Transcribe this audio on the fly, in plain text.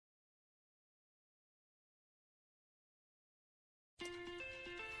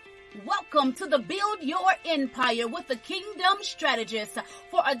Welcome to the Build Your Empire with the Kingdom Strategist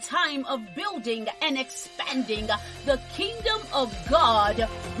for a time of building and expanding the kingdom of God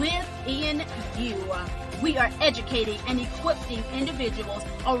within you. We are educating and equipping individuals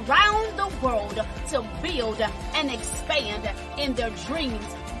around the world to build and expand in their dreams,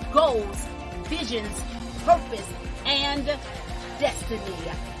 goals, visions, purpose, and destiny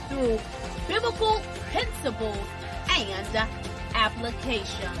through biblical principles and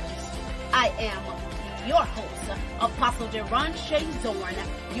applications. I am your host, Apostle Deronche Zorn,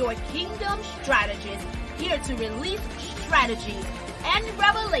 your kingdom strategist, here to release strategies and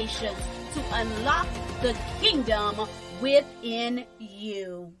revelations to unlock the kingdom within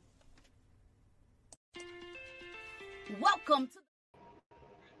you. Welcome to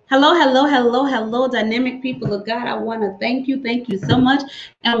Hello, dynamic people of God. I want to thank you so much,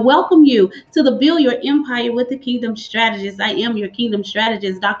 and welcome you to the Build Your Empire with the Kingdom Strategist. I am your Kingdom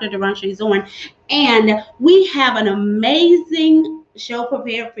Strategist, Dr. Deronche Zorn, and we have an amazing show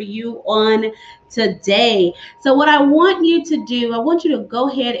prepared for you on today. So what I want you to do, I want you to go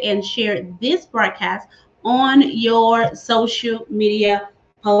ahead and share this broadcast on your social media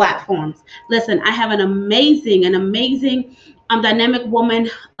platforms. Listen, I have an amazing dynamic woman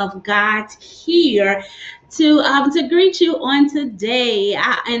of God here to greet you on today,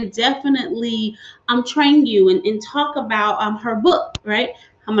 and definitely train you and talk about her book, right?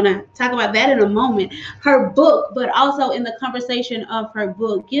 I'm going to talk about that in a moment, her book, but also in the conversation of her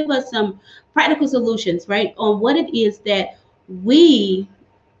book, give us some practical solutions, right, on what it is that we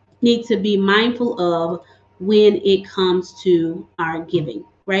need to be mindful of when it comes to our giving,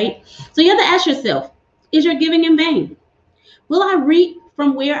 right? So you have to ask yourself, is your giving in vain? Will I reap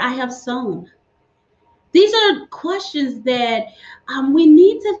from where I have sown? These are questions that we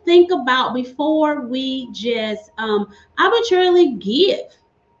need to think about before we just arbitrarily give.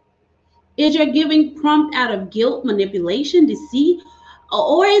 Is your giving prompt out of guilt, manipulation, deceit,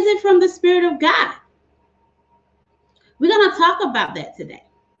 or is it from the Spirit of God? We're going to talk about that today.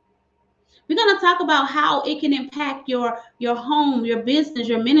 We're going to talk about how it can impact your home, your business,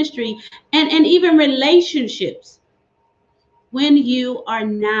 your ministry, and even relationships when you are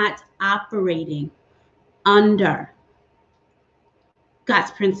not operating under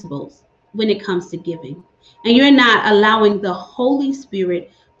God's principles when it comes to giving, and you're not allowing the Holy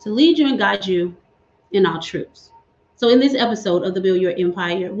Spirit to lead you and guide you in all truths. So in this episode of the Build Your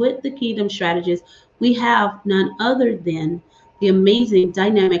Empire with the Kingdom Strategist, we have none other than the amazing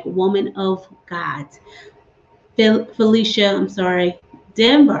dynamic woman of God, Phylisa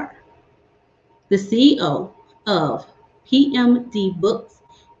Denver, the CEO of PMD Books,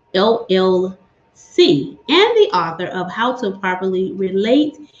 LLC, and the author of How to Properly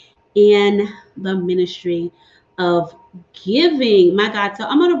Relate in the Ministry of Giving. My God, so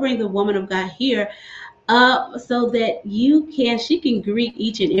I'm going to bring the woman of God here up so that she can greet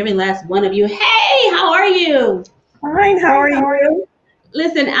each and every last one of you. Hey, how are you? Fine, how are you?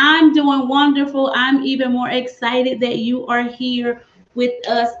 Listen, I'm doing wonderful. I'm even more excited that you are here with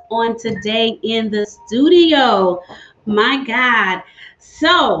us on today in the studio. My God.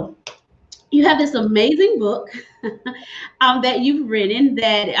 So you have this amazing book that you've written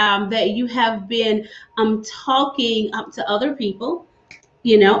that you have been talking to other people,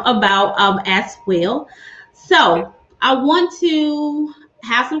 about as well. So I want to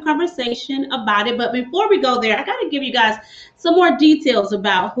have some conversation about it. But before we go there, I got to give you guys some more details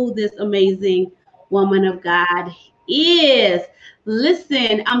about who this amazing woman of God is.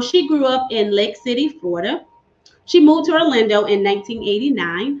 Listen, she grew up in Lake City, Florida. She moved to Orlando in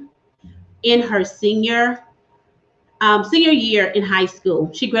 1989 in her senior year in high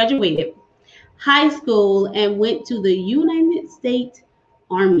school. She graduated high school and went to the United States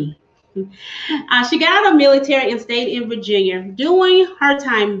Army. She got out of military and stayed in Virginia. During her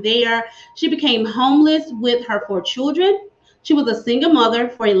time there, she became homeless with her 4 children. She was a single mother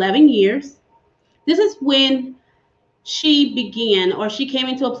for 11 years. This is when she came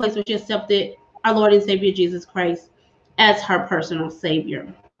into a place where she accepted our Lord and Savior Jesus Christ as her personal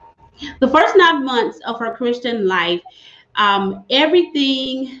Savior. The first 9 months of her Christian life,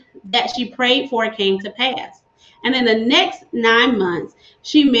 everything that she prayed for came to pass. And in the next 9 months,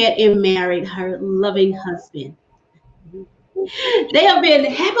 she met and married her loving husband. They have been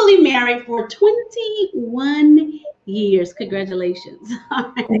happily married for 21 years. Congratulations.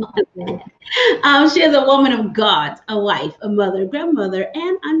 She is a woman of God, a wife, a mother, grandmother,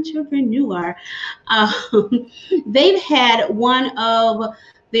 and entrepreneur. They've had one of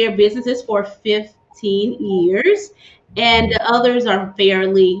their businesses for 15 years, and the others are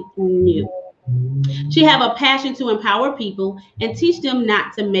fairly new. She have a passion to empower people and teach them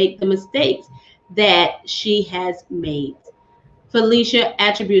not to make the mistakes that she has made. Phylisa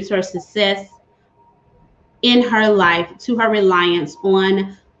attributes her success in her life to her reliance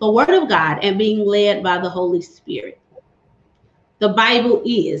on the Word of God and being led by the Holy Spirit. The Bible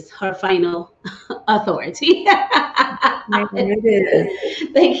is her final authority. It is.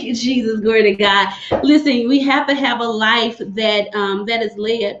 Thank you, Jesus. Glory to God. Listen, we have to have a life that that is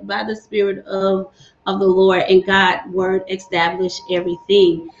led by the Spirit of the Lord, and God word establish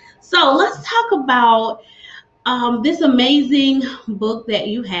everything. So let's talk about this amazing book that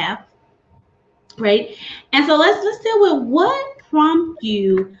you have, right? And so let's deal with what prompted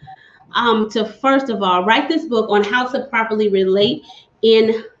you to first of all write this book on how to properly relate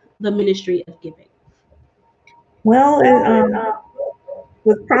in the ministry of giving. Well, it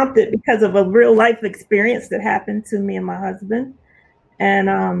was prompted because of a real life experience that happened to me and my husband. And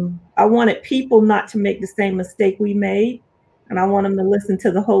I wanted people not to make the same mistake we made. And I want them to listen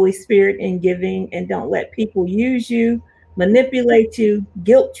to the Holy Spirit in giving and don't let people use you, manipulate you,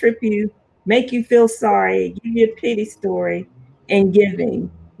 guilt trip you, make you feel sorry, give you a pity story in giving.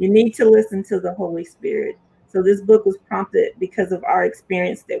 You need to listen to the Holy Spirit. So this book was prompted because of our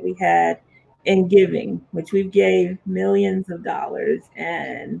experience that we had in giving, which we gave millions of dollars,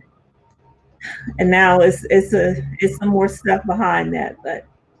 and now it's some more stuff behind that, but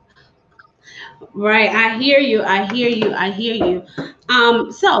Right, I hear you. I hear you. I hear you.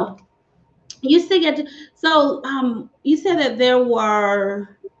 So you said you said that there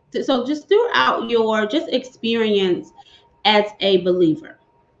were so just throughout your just experience as a believer,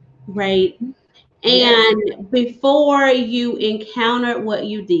 right? yes. And before you encountered what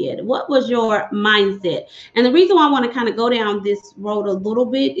you did, what was your mindset? And the reason why I want to kind of go down this road a little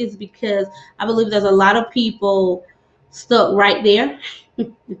bit is because I believe there's a lot of people stuck right there.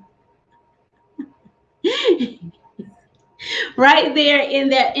 Right there in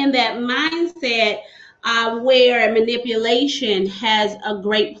that mindset where manipulation has a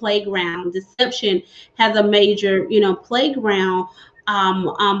great playground, deception has a major playground,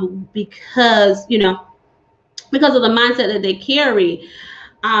 because because of the mindset that they carry,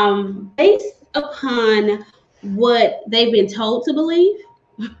 based upon what they've been told to believe.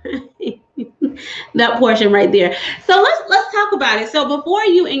 That portion right there. So let's talk about it. So before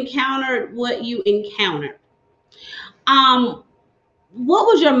you encountered what you encountered, um what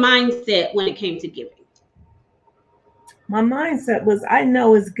was your mindset when it came to giving? My mindset was, I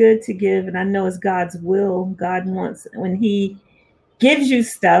know it's good to give, and I know it's God's will. God wants, when He gives you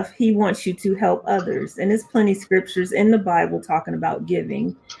stuff, He wants you to help others. And there's plenty of scriptures in the Bible talking about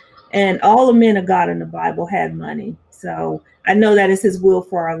giving. And all the men of God in the Bible had money. So I know that is His will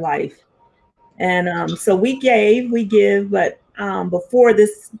for our life. And so we give, but before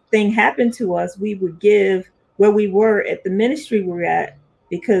this thing happened to us, we would give where we were at the ministry we were at,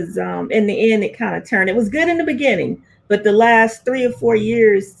 because in the end, it kind of turned. It was good in the beginning, but the last 3 or 4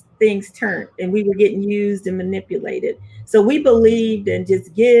 years, things turned and we were getting used and manipulated. So we believed and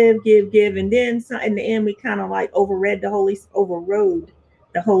just give. And then in the end, we kind of like overrode the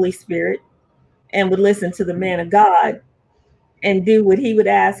Holy Spirit and would listen to the man of God and do what he would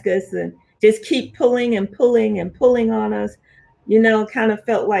ask us, and just keep pulling and pulling and pulling on us. Kind of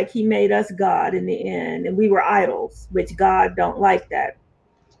felt like he made us God in the end, and we were idols, which God don't like that.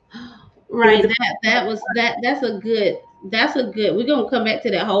 Right. That's a good. We're gonna come back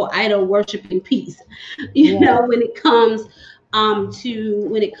to that whole idol worshiping piece. Yeah. When it comes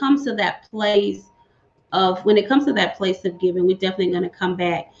when it comes to that place of giving, we're definitely gonna come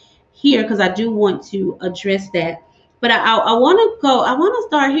back here because I do want to address that. But I want to go. I want to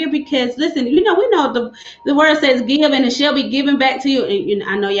start here because listen, we know the word says give and it shall be given back to you. And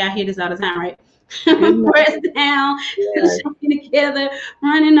I know y'all hear this all the time, right? Pressed down, Yeah. shaking together,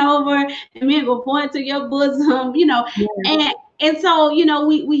 running over, and men will point to your bosom, Yeah. and so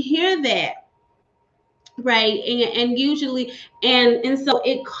we hear that, right, and usually, and so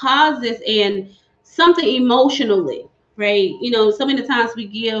it causes and something emotionally, right, so many times we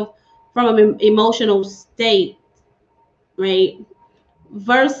give from an emotional state, right,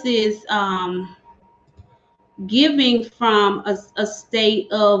 versus giving from a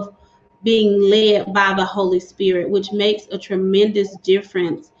state of being led by the Holy Spirit, which makes a tremendous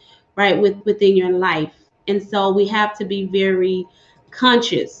difference, right, within your life. And so we have to be very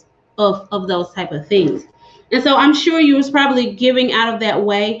conscious of those type of things. And so I'm sure you was probably giving out of that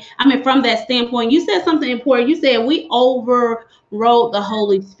way. I mean, from that standpoint, you said something important. You said we overrode the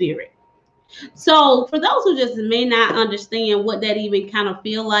Holy Spirit. So for those who just may not understand what that even kind of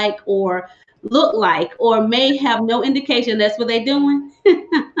feel like or look like, or may have no indication that's what they're doing,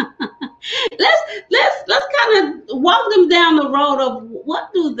 let's road of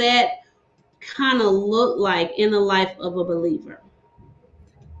what do that kind of look like in the life of a believer?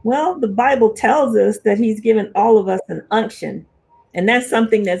 Well, the Bible tells us that he's given all of us an unction, and that's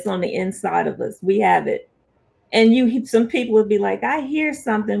something that's on the inside of us. We have it. And some people would be like, I hear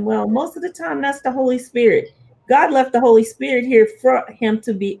something. Well, most of the time that's the Holy Spirit. God left the Holy Spirit here for him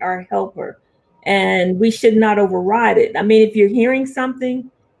to be our helper, and we should not override it. I mean, if you're hearing something,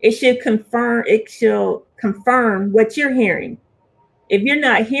 it should confirm what you're hearing. If you're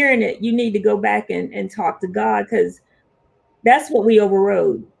not hearing it, you need to go back and talk to God, because that's what we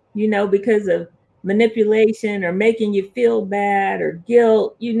overrode, because of manipulation or making you feel bad or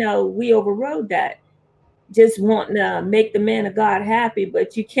guilt. We overrode that, just wanting to make the man of God happy,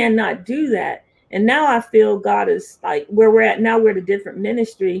 but you cannot do that. And now I feel God is like where we're at now, we're at a different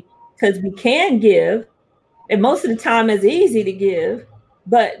ministry, because we can give. And most of the time it's easy to give,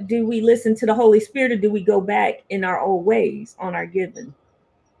 but do we listen to the Holy Spirit, or do we go back in our old ways on our giving?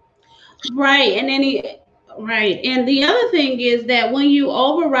 Right. Right. And the other thing is that when you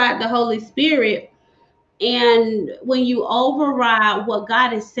override the Holy Spirit and when you override what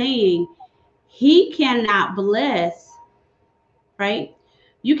God is saying, he cannot bless, right?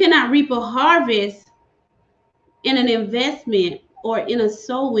 You cannot reap a harvest in an investment or in a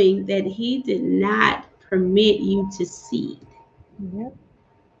sowing that he did not permit you to seed. Yep.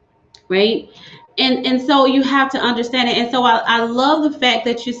 Right. And so you have to understand it. And so I love the fact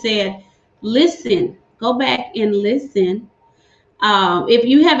that you said, listen, go back and listen. If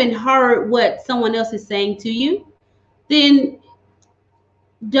you haven't heard what someone else is saying to you, then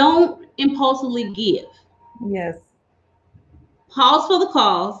don't impulsively give. Yes. Pause for the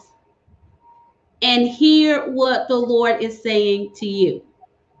cause and hear what the Lord is saying to you.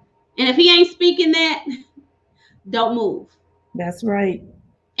 And if he ain't speaking that, don't move. That's right.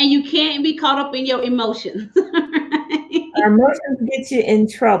 And you can't be caught up in your emotions. Our emotions get you in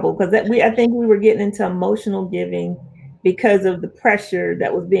trouble, because I think we were getting into emotional giving because of the pressure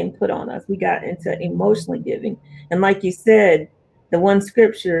that was being put on us. We got into emotionally giving. And like you said, the one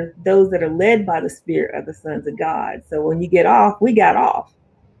scripture, those that are led by the Spirit are the sons of God. So when you get off, we got off.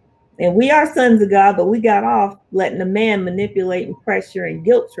 And we are sons of God, but we got off letting the man manipulate and pressure and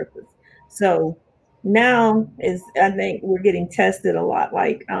guilt trip us. So now I think we're getting tested a lot,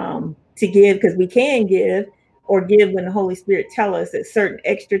 like to give, because we can give, or give when the Holy Spirit tell us that certain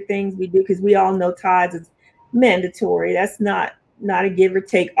extra things we do, because we all know tithes is mandatory. That's not a give or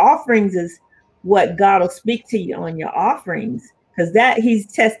take. Offerings is what God will speak to you on your offerings, because that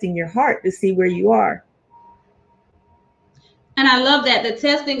he's testing your heart to see where you are. And I love that, the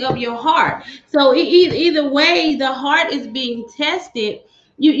testing of your heart. So either way, the heart is being tested.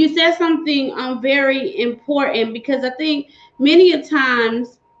 You said something very important, because I think many a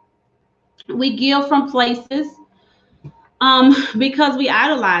times we give from places because we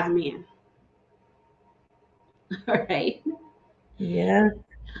idolize men. All right. Yeah.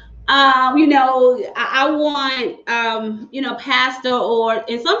 I want pastor,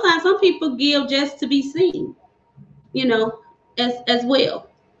 and sometimes some people give just to be seen, as well.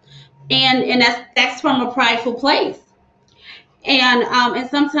 And that's from a prideful place. And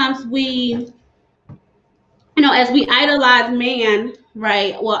sometimes we, as we idolize man,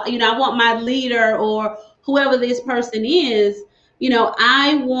 right? Well, I want my leader or whoever this person is,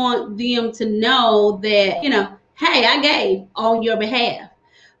 I want them to know that, hey, I gave on your behalf,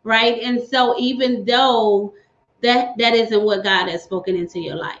 right? And so even though that isn't what God has spoken into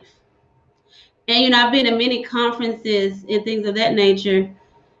your life. And I've been to many conferences and things of that nature,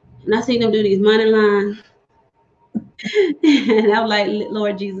 and I seen them do these money lines. And I'm like,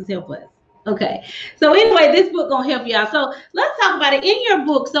 Lord Jesus, help us. Okay. So anyway, this book gonna help you out. So let's talk about it. In your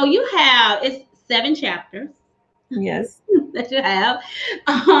book, so it's 7 chapters. Yes. That you have.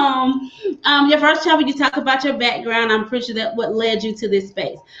 Your first chapter, you talk about your background. I'm pretty sure that what led you to this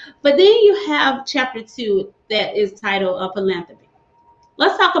space. But then you have chapter 2 that is titled Philanthropy.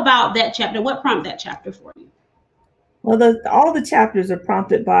 Let's talk about that chapter. What prompted that chapter for you? Well, all the chapters are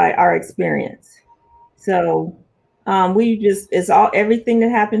prompted by our experience. So it's everything that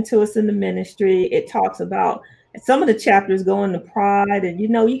happened to us in the ministry. It talks about some of the chapters go into pride, and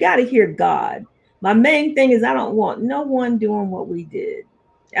you got to hear God. My main thing is I don't want no one doing what we did.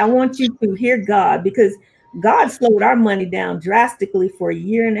 I want you to hear God, because God slowed our money down drastically for a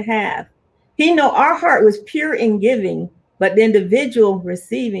year and a half. He know our heart was pure in giving, but the individual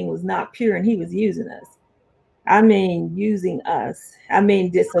receiving was not pure, and he was using us. I mean, using us. I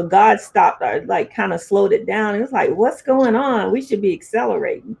mean, so God stopped, like kind of slowed it down. It was like, what's going on? We should be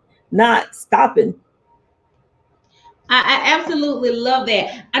accelerating, not stopping. I absolutely love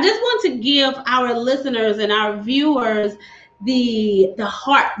that. I just want to give our listeners and our viewers the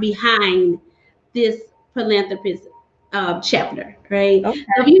heart behind this philanthropist chapter, right? So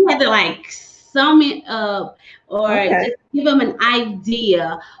if Okay. you had to like sum it up or Okay. just give them an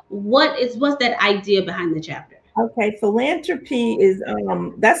idea, what's that idea behind the chapter? Okay. Philanthropy is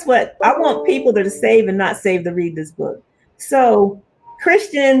that's what I want people that are saved and not saved to read this book. So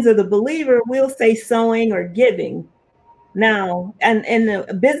Christians or the believer will say sowing or giving. Now, and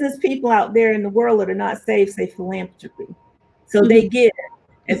the business people out there in the world that are not saved say philanthropy. So they Mm-hmm. give.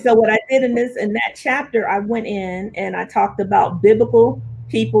 And so what I did in that chapter, I went in and I talked about biblical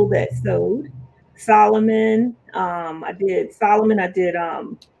people that sowed. Solomon, I did Solomon, I did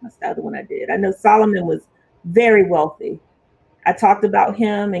what's the other one I did? I know Solomon was very wealthy. I talked about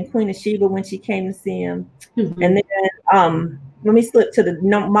him and Queen of Sheba when she came to see him. And Mm-hmm. then let me slip to the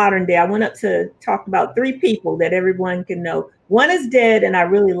modern day. I went up to talk about three people that everyone can know. One is dead, and I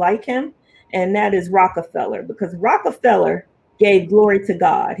really like him, and that is Rockefeller, because Rockefeller gave glory to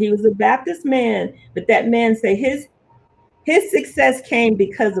God. He was a Baptist man, but that man say his success came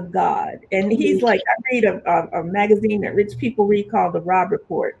because of God. And he's like, I read a magazine that rich people read called the Robb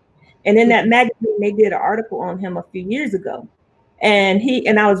Report. And in that magazine, they did an article on him a few years ago.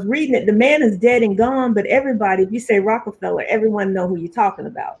 And I was reading it. The man is dead and gone, but everybody, if you say Rockefeller, everyone know who you're talking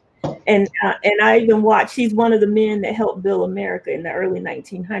about. And I even watched. He's one of the men that helped build America in the early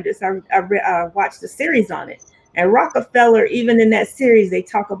 1900s. I watched the series on it. And Rockefeller, even in that series, they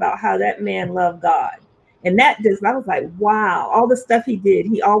talk about how that man loved God. And that just, I was like, wow, all the stuff he did,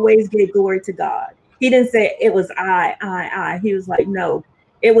 he always gave glory to God. He didn't say it was I. He was like, no,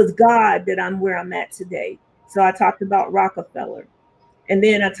 it was God that I'm where I'm at today. So I talked about Rockefeller. And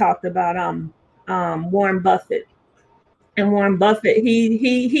then I talked about Warren Buffett. And Warren Buffett,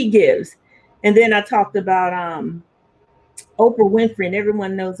 he gives. And then I talked about Oprah Winfrey, and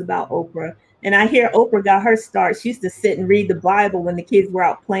everyone knows about Oprah. And I hear Oprah got her start. She used to sit and read the Bible when the kids were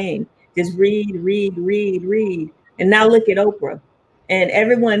out playing. Just read, read, read, read. And now look at Oprah. And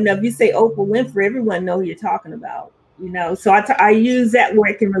everyone, if you say Oprah Winfrey, everyone know who you're talking about. So I use that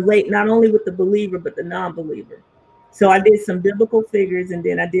where it can relate not only with the believer, but the non-believer. So I did some biblical figures, and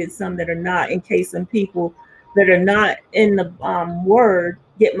then I did some that are not, in case some people that are not in the word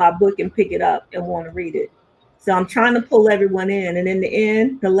get my book and pick it up and want to read it. So I'm trying to pull everyone in. And in the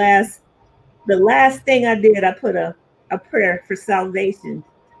end, the last thing I did, I put a prayer for salvation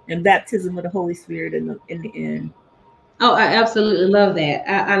and baptism of the Holy Spirit in the end. Oh, I absolutely love that.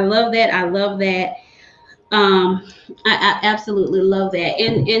 I love that. I love that. Um, I absolutely love that.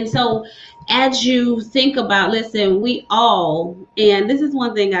 And so as you think about, listen, we all, and this is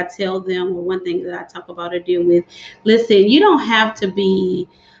one thing I tell them, or one thing that I talk about or deal with. Listen, you don't have to be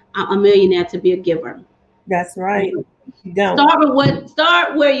a millionaire to be a giver. That's right. You don't.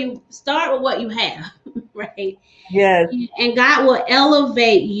 Start with what you have, right? Yes. And God will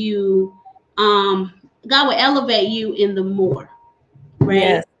elevate you. God will elevate you in the more, right?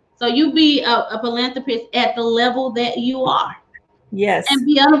 Yes. So you be a philanthropist at the level that you are, Yes. and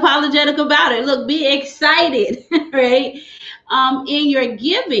be unapologetic about it. Look, be excited, right? In your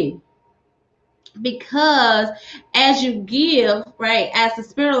giving, because as you give, right, as the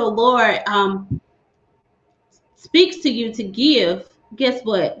Spirit of the Lord speaks to you to give, guess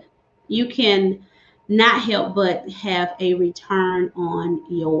what? You can not help but have a return on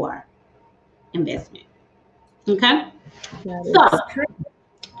your investment. Okay, That so is true.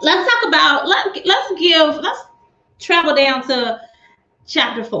 let's travel down to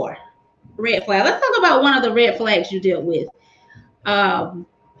chapter 4, red flag. Let's talk about one of the red flags you dealt with um,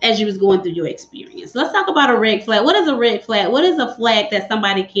 as you was going through your experience. Let's talk about a red flag. What is a red flag? What is a flag that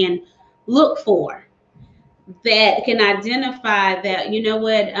somebody can look for that can identify that, you know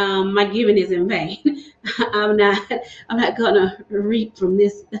what, my giving is in vain. I'm not I'm not gonna reap from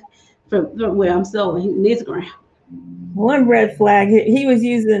this, from where I'm sowing in this ground. One red flag, he was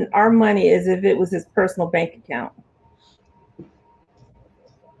using our money as if it was his personal bank account.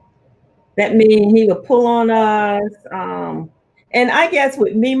 That means he would pull on us. And I guess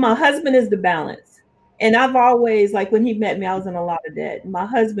with me, my husband is the balance. And I've always, like when he met me, I was in a lot of debt. My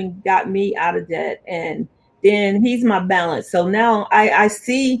husband got me out of debt, and then he's my balance. So now I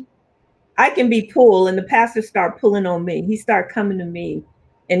see I can be pulled, and the pastor start pulling on me. He start coming to me,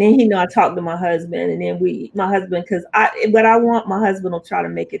 and then I talk to my husband, and then my husband, because what I want, my husband will try to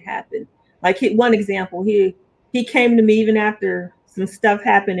make it happen. Like one example, he came to me even after some stuff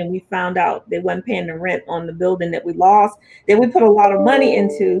happened, and we found out they wasn't paying the rent on the building that we lost, that we put a lot of money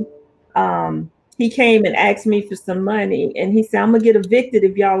into. He came and asked me for some money, and he said, "I'm gonna get evicted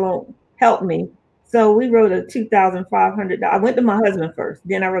if y'all don't help me." So we wrote a $2,500. I went to my husband first.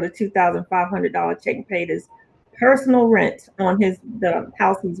 Then I wrote a $2,500 check and paid his personal rent on the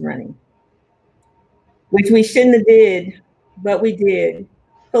house he's renting, which we shouldn't have did, but we did,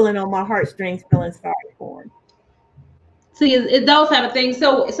 pulling on my heartstrings, feeling sorry for him. See, it's those type of things.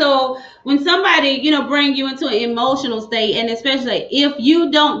 So when somebody, bring you into an emotional state, and especially if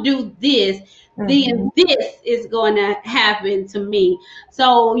you don't do this, then this is going to happen to me.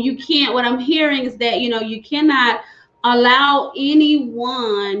 So you can't. What I'm hearing is that you cannot allow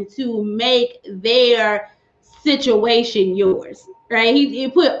anyone to make their situation yours. Right? He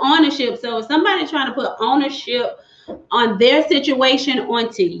put ownership. So if somebody's trying to put ownership on their situation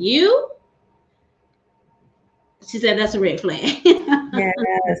onto you, she said that's a red flag.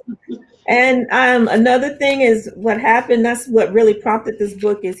 Yes. And another thing is what happened. That's what really prompted this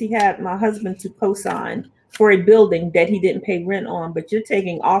book. Is he had my husband to co-sign for a building that he didn't pay rent on, but you're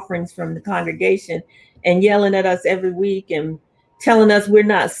taking offerings from the congregation and yelling at us every week and telling us we're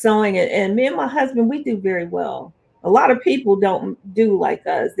not sowing it. And me and my husband, we do very well. A lot of people don't do like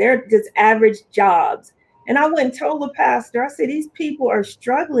us. They're just average jobs. And I went and told the pastor, I said, these people are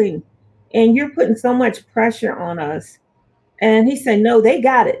struggling and you're putting so much pressure on us. And he said, no, they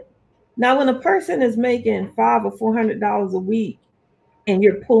got it. Now, when a person is making $500 or $400 a week and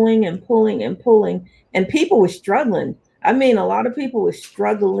you're pulling and pulling and pulling, and people were struggling. I mean, a lot of people were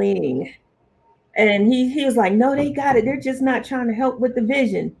struggling. And he was like, no, they got it. They're just not trying to help with the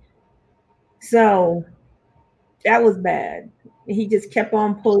vision. So that was bad. He just kept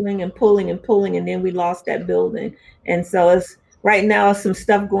on pulling and pulling and pulling. And then we lost that building. And so it's right now some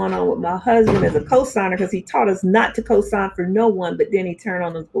stuff going on with my husband as a co-signer, because he taught us not to co-sign for no one, but then he turned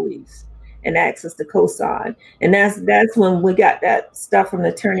on his beliefs and asked us to co-sign. And that's when we got that stuff from the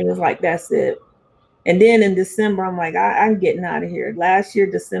attorney. Was like, that's it. And then in December, I'm like, I'm getting out of here. Last year,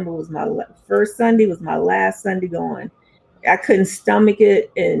 December was my first Sunday, was my last Sunday going. I couldn't stomach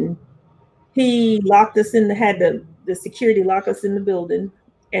it. And he locked us in, had the security lock us in the building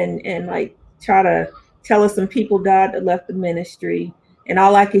and like try to tell us some people died that left the ministry. And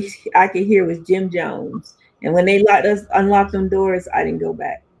all I could hear was Jim Jones. And when they unlocked them doors, I didn't go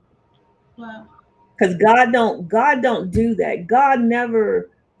back. Wow. Because God don't do that. God never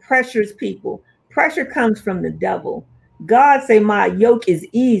pressures people. Pressure comes from the devil. God say, my yoke is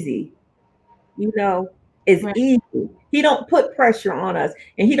easy. It's right. Easy. He don't put pressure on us,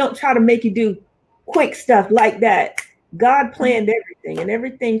 and he don't try to make you do quick stuff like that. God planned everything, and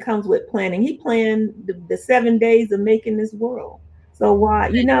everything comes with planning. He planned the 7 days of making this world. So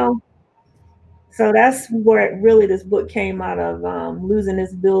why, so that's where really this book came out of, losing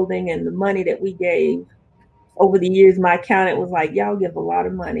this building and the money that we gave. Over the years, my accountant was like, y'all give a lot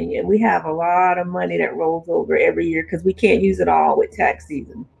of money. And we have a lot of money that rolls over every year because we can't use it all with tax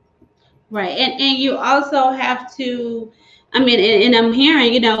season. Right. And you also have to, and I'm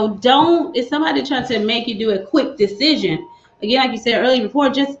hearing, don't, if somebody tries to make you do a quick decision, again, like you said earlier before,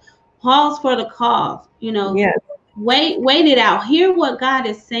 just pause for the cause, Yes. Wait it out. Hear what God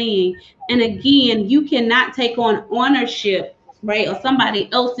is saying. And again, you cannot take on ownership, right, or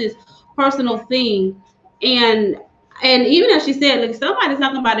somebody else's personal thing. And even as she said, look, somebody's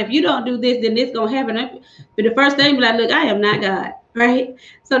talking about if you don't do this, then this gonna happen. But the first thing, be like, look, I am not God, right?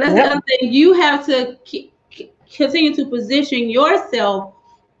 So that's the other thing. You have to continue to position yourself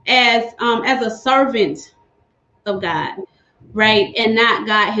as a servant of God, right, and not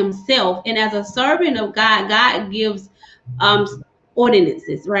God Himself. And as a servant of God, God gives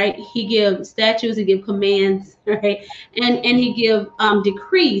ordinances, right? He gives statutes, He gives commands, right, and He gives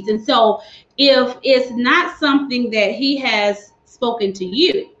decrees. And so if it's not something that He has spoken to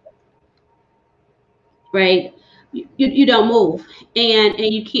you, right, you don't move. And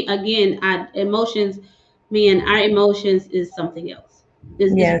you can't, again, our emotions is something else.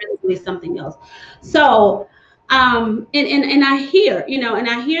 It's really something else. So and I hear, and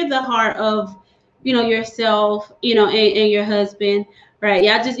I hear the heart of, yourself, and your husband, right?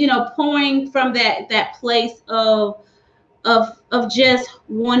 Yeah, just, pouring from that place of just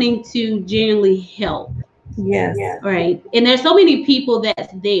wanting to genuinely help. Yes. Right. And there's so many people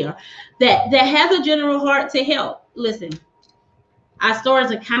that's there that has a general heart to help. Listen, our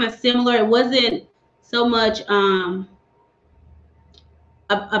stories are kind of similar. It wasn't so much a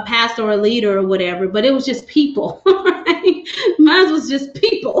pastor or a leader or whatever, but it was just people. Right? Mine was just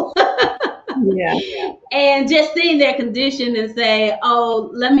people. Yeah. And just seeing their condition and say, oh,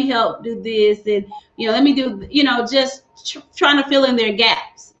 let me help do this, and let me do, just trying to fill in their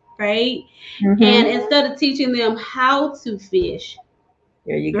gaps, right? Mm-hmm. And instead of teaching them how to fish,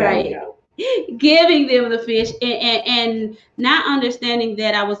 there you go, right, giving them the fish and not understanding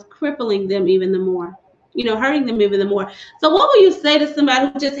that I was crippling them even the more, hurting them even the more. So what will you say to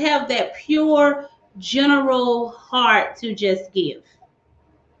somebody who just have that pure general heart to just give?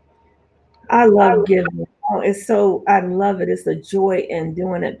 I love giving. Oh, I love it. It's a joy in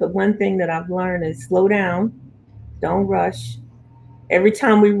doing it. But one thing that I've learned is slow down, don't rush. Every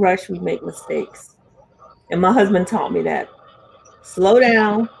time we rush, we make mistakes. And my husband taught me that. Slow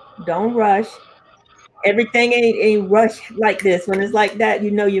down, don't rush. Everything ain't rush like this. When it's like that,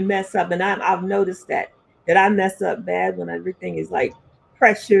 you mess up. And I've noticed that I mess up bad when everything is like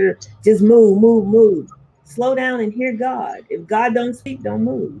pressure. Just move, move, move. Slow down and hear God. If God don't speak, don't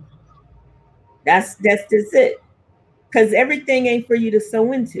move. That's just it. Because everything ain't for you to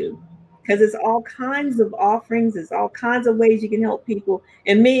sow into. Because it's all kinds of offerings, it's all kinds of ways you can help people.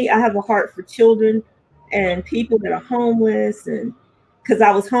 And me, I have a heart for children and people that are homeless. And because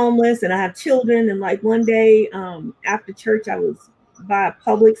I was homeless and I have children, and like one day after church, I was by a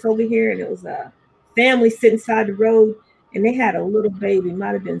Publix over here, and it was a family sitting side the road, and they had a little baby,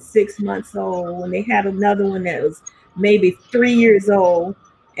 might have been 6 months old, and they had another one that was maybe 3 years old,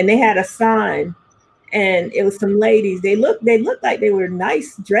 and they had a sign, and it was some ladies. They looked like they were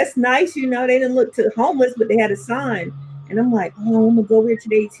nice, dressed nice, they didn't look too homeless, but they had a sign. And I'm like, oh, I'm gonna go here to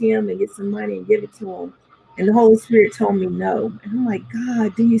the ATM and get some money and give it to them. And the Holy Spirit told me no. And I'm like,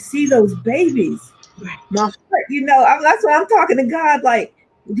 God, do you see those babies? My heart, that's why I'm talking to God. Like,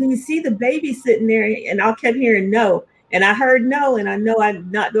 do you see the baby sitting there? And I kept hearing no. And I heard no, and I know I'm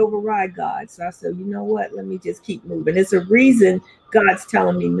not to override God. So I said, you know what? Let me just keep moving. It's a reason God's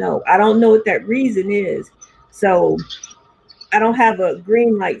telling me no. I don't know what that reason is. So I don't have a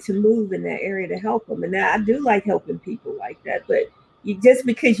green light to move in that area to help them. And I do like helping people like that. But just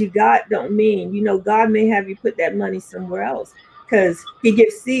because you got don't mean, God may have you put that money somewhere else, because he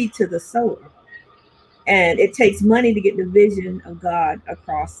gives seed to the sower. And it takes money to get the vision of God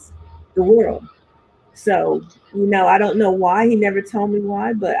across the world. So, I don't know why. He never told me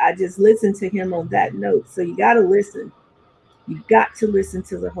why, but I just listened to him on that note. So you got to listen. You got to listen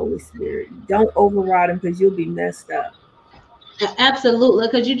to the Holy Spirit. Don't override him, because you'll be messed up. Absolutely,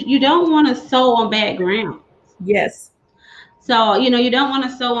 because you don't want to sow on bad ground. Yes. So, you don't want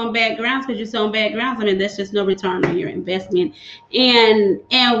to sow on bad grounds, because you sow on bad grounds. I mean, there's just no return on your investment. And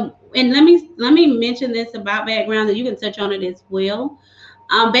let me mention this about bad ground, that you can touch on it as well.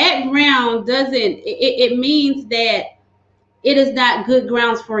 Bad ground doesn't, it means that it is not good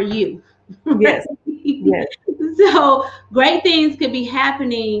grounds for you. Right? Yes. Yes. So great things could be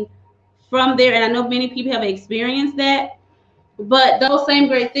happening from there. And I know many people have experienced that. But those same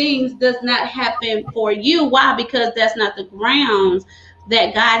great things does not happen for you. Why? Because that's not the grounds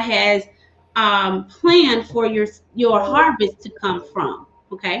that God has planned for your harvest to come from.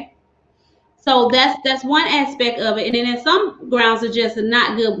 Okay, so that's one aspect of it. And then some grounds are just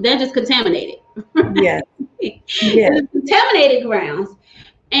not good; they're just contaminated. Yes. Yes. Contaminated grounds,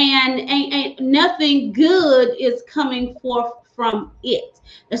 and nothing good is coming forth from it.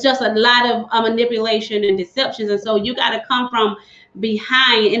 It's just a lot of manipulation and deceptions, and so you got to come from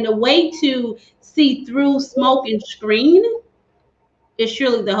behind. And the way to see through smoke and screen is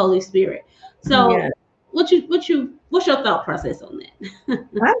surely the Holy Spirit. So, Yes. what's your thought process on that?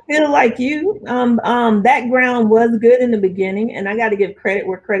 I feel like you. That ground was good in the beginning, and I got to give credit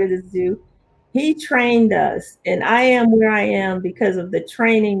where credit is due. He trained us, and I am where I am because of the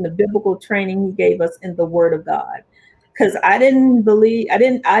training, the biblical training he gave us in the Word of God. Because I didn't believe, I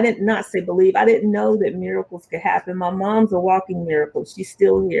did not say believe. I didn't know that miracles could happen. My mom's a walking miracle. She's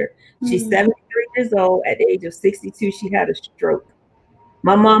still here. She's 73 years old. At the age of 62, she had a stroke.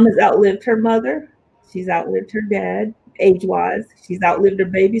 My mom has outlived her mother. She's outlived her dad, age wise. She's outlived her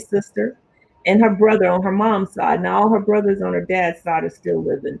baby sister and her brother on her mom's side. Now, all her brothers on her dad's side are still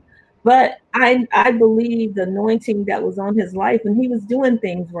living. But I believe the anointing that was on his life, and he was doing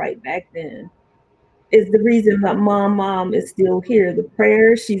things right back then, is the reason that my mom is still here. The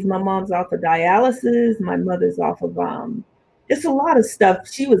prayers, my mom's off of dialysis, my mother's off of just a lot of stuff.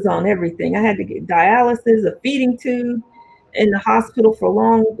 She was on everything. I had to get dialysis, a feeding tube, in the hospital for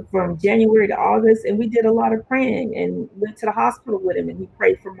long, from January to August, and we did a lot of praying and went to the hospital with him, and he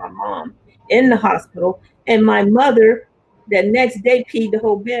prayed for my mom in the hospital. And my mother, that next day, peed the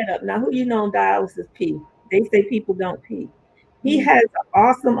whole bed up. Now, who on dialysis pee? They say people don't pee. He has an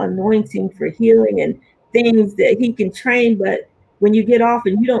awesome anointing for healing and things that he can train, but when you get off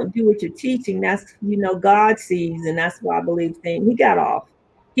and you don't do what you're teaching, that's God sees, and that's why I believe things. He got off.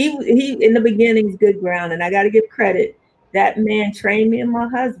 He in the beginning's good ground, and I got to give credit. That man trained me and my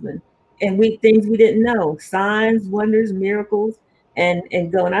husband, and things we didn't know, signs, wonders, miracles,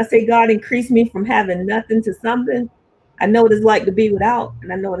 and go. And I say God increased me from having nothing to something. I know what it's like to be without,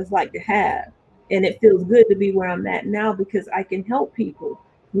 and I know what it's like to have. And it feels good to be where I'm at now because I can help people.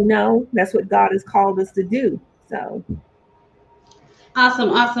 That's what God has called us to do. So Awesome,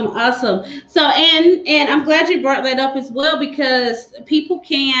 awesome, awesome. So, and I'm glad you brought that up as well, because people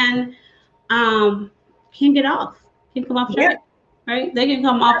can get off, can come off yeah, track, right? They can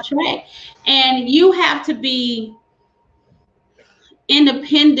come off track, and you have to be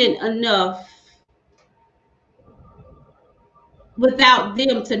independent enough without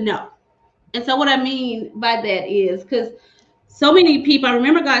them to know. And so, what I mean by that is, because so many people, I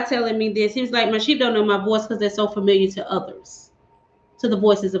remember God telling me this. He was like, "My sheep don't know my voice because they're so familiar to others, to the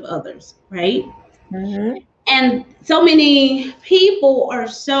voices of others," right? mm-hmm. And so many people are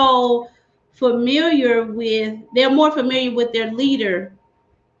so familiar with, they're more familiar with their leader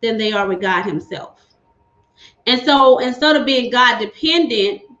than they are with God Himself. And so instead of being God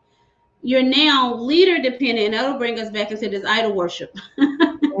dependent, you're now leader dependent, and that'll bring us back into this idol worship.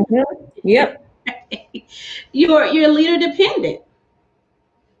 Mm-hmm. Yep. You're leader dependent.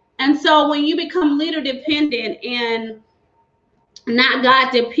 And so when you become leader dependent and not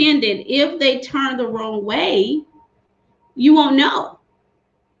God dependent, if they turn the wrong way, you won't know,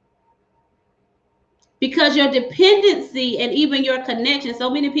 because your dependency and even your connection, so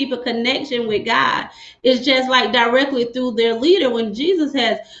many people connection with God is just like directly through their leader, when Jesus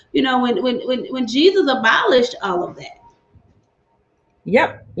has, when Jesus abolished all of that.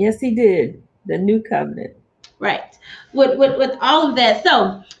 Yep. Yes, he did. The new covenant. Right. With all of that.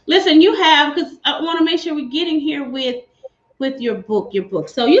 So listen, you have, because I want to make sure we're getting here with your book.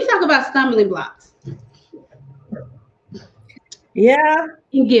 So you talk about stumbling blocks Yeah,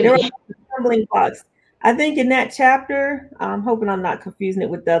 in there were giving. stumbling blocks. I think in that chapter, I'm hoping I'm not confusing it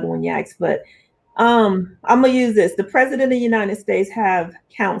with the other one, Yaks, but I'm gonna use this. The president of the United States have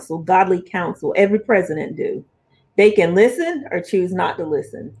counsel, godly counsel. Every president do. They can listen or choose not to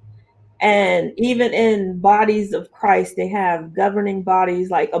listen. And even in bodies of Christ, they have governing bodies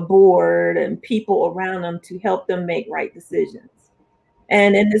like a board and people around them to help them make right decisions.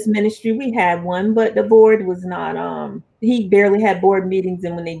 And in this ministry, we had one, but the board was not, he barely had board meetings.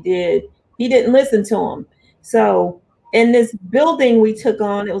 And when they did, he didn't listen to them. So in this building we took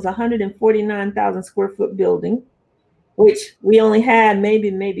on, it was 149,000 square foot building, which we only had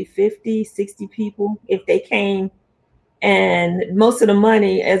maybe 50, 60 people if they came. And most of the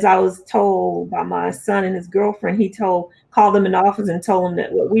money, as I was told by my son and his girlfriend, called them in the office and told them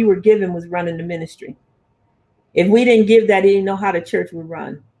that what we were given was running the ministry. If we didn't give that, he didn't know how the church would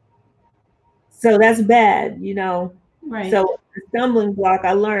run. So that's bad. Right. So the stumbling block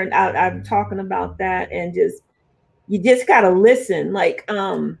I learned, I'm talking about that, and you just gotta listen. Like,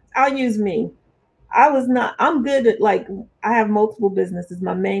 I'll use me. I'm good at, like, I have multiple businesses.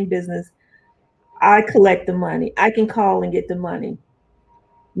 My main business, I collect the money. I can call and get the money.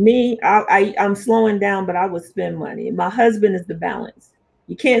 Me, I'm slowing down, but I would spend money. My husband is the balance.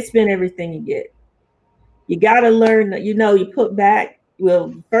 You can't spend everything you get. You got to learn that, you put back.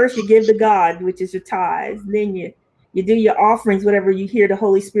 Well, first you give to God, which is your tithes. Then you do your offerings, whatever you hear the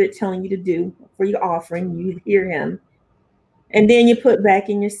Holy Spirit telling you to do for your offering. You hear Him, and then you put back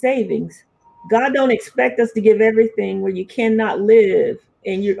in your savings. God don't expect us to give everything where you cannot live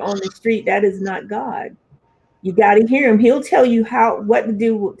and you're on the street. That is not God. You got to hear Him. He'll tell you what to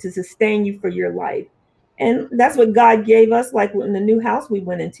do to sustain you for your life. And that's what God gave us. Like in the new house we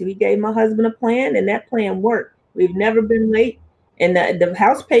went into, He gave my husband a plan, and that plan worked. We've never been late, and the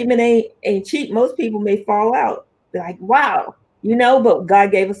house payment ain't cheap. Most people may fall out. They're like, wow, but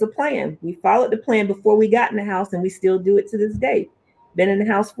God gave us a plan. We followed the plan before we got in the house, and we still do it to this day. Been in the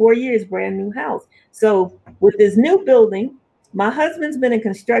house 4 years, brand new house. So with this new building, my husband's been in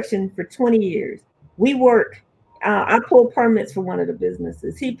construction for 20 years. We work. I pulled permits for one of the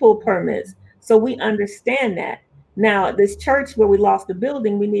businesses. He pulled permits. So we understand that. Now, at this church where we lost the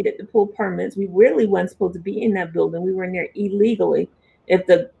building, we needed to pull permits. We really weren't supposed to be in that building. We were in there illegally. If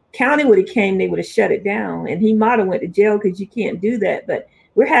the county would have came, they would have shut it down. And he might have went to jail because you can't do that. But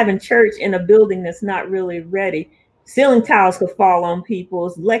we're having church in a building that's not really ready. Ceiling tiles could fall on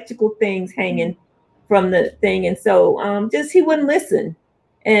people's electrical things hanging from the thing. And so just he wouldn't listen.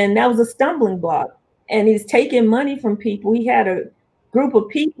 And that was a stumbling block. And he's taking money from people. He had a group of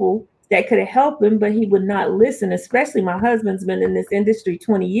people that could have helped him, but he would not listen. Especially my husband's been in this industry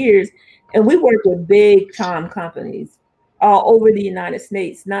 20 years, and we work with big time companies all over the United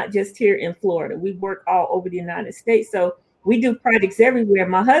States, not just here in Florida. We work all over the United States. So we do projects everywhere.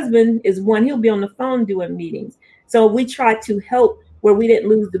 My husband is one, he'll be on the phone doing meetings. So we try to help where we didn't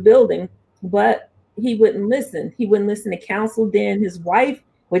lose the building, but he wouldn't listen. He wouldn't listen to counsel. Then his wife,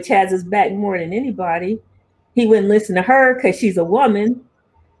 which has his back more than anybody, he wouldn't listen to her because she's a woman.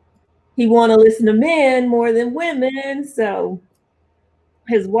 He want to listen to men more than women. So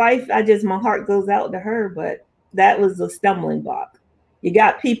his wife, my heart goes out to her, but that was a stumbling block. You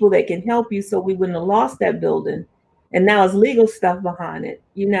got people that can help you, so we wouldn't have lost that building. And now it's legal stuff behind it.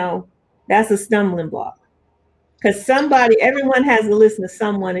 That's a stumbling block. Because everyone has to listen to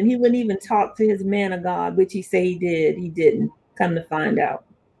someone, and he wouldn't even talk to his man of God, which he said he did. He didn't, come to find out.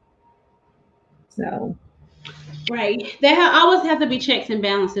 So. Right. There always have to be checks and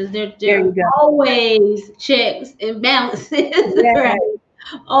balances. There you go. always checks and balances. Yeah. Right.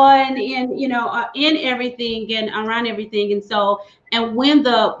 In everything and around everything. And so, and when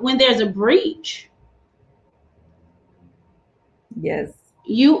there's a breach. Yes.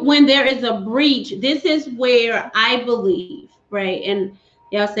 When there is a breach, this is where I believe, right? And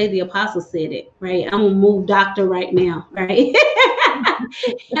y'all say the apostle said it, right? I'm gonna move doctor right now, right?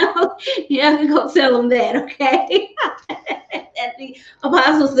 Yeah, go tell them that, okay? That the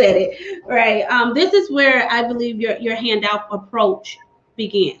apostle said it, right? This is where I believe your handout approach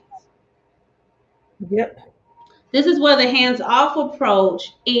begins. Yep. This is where the hands-off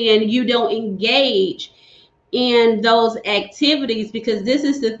approach, and you don't engage in those activities, because this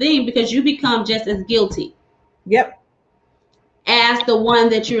is the thing, because you become just as guilty. Yep. As the one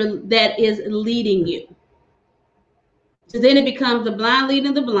that is leading you. So then it becomes the blind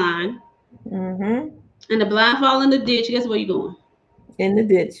leading the blind. Mm-hmm. And the blind fall in the ditch. Guess where you going? In the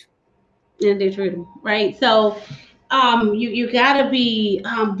ditch. In the ditch, right? So you got to be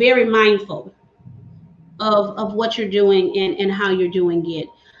very mindful of what you're doing and how you're doing it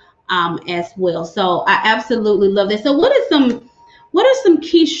as well. So I absolutely love that. So what are some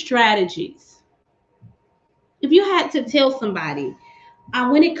key strategies, if you had to tell somebody,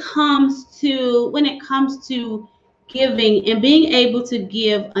 when it comes to giving and being able to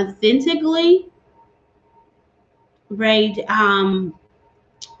give authentically, right?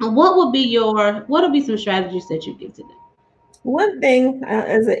 What would be some strategies that you give to them? One thing,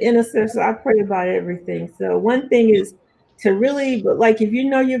 as an intercessor, I pray about everything. So one thing is to really, but like if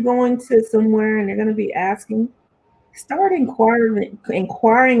you're going to somewhere and they're going to be asking, start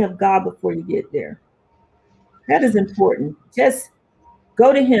inquiring of God before you get there. That is important. Just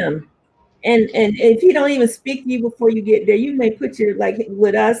go to Him. And if he don't even speak to you before you get there, you may put your, like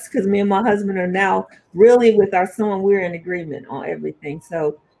with us, because me and my husband are now really with our son, we're in agreement on everything.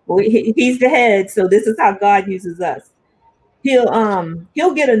 So he's the head. So this is how God uses us.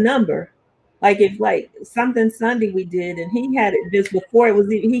 He'll get a number. Like if like something Sunday we did, and he had it just before it was,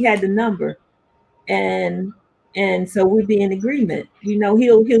 he had the number, and so we'd be in agreement.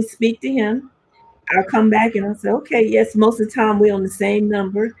 He'll speak to him. I'll come back and I'll say, okay, yes, most of the time we're on the same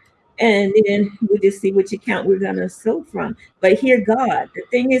number. And then we just see which account we're going to sow from. But hear God. The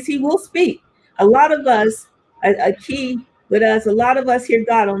thing is, He will speak. A lot of us, a key with us, a lot of us hear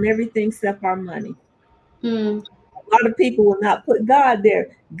God on everything except our money. Mm. A lot of people will not put God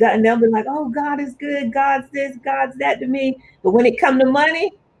there. God, and they'll be like, oh, God is good. God's this, God's that to me. But when it comes to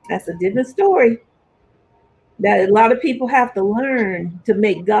money, that's a different story. That a lot of people have to learn to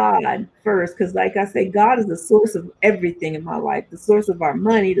make God first, because like I say, God is the source of everything in my life, the source of our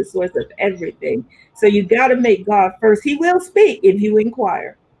money, the source of everything. So you got to make God first. He will speak if you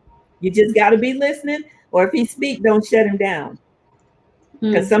inquire. You just got to be listening, or if he speak, don't shut him down.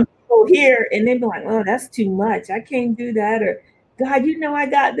 Because some people hear and they be like, oh, that's too much, I can't do that. Or God, I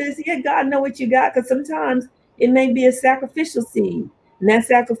got this. Yeah, God know what you got. Because sometimes it may be a sacrificial seed, and that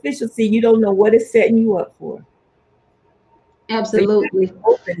sacrificial seed, you don't know what it's setting you up for. Absolutely.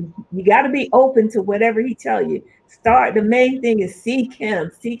 So you got to be open to whatever he tell you. The main thing is seek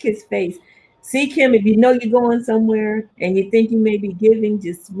him, seek his face, seek him. If you know you're going somewhere and you think you may be giving,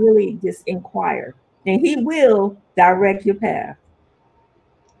 just inquire, and he will direct your path.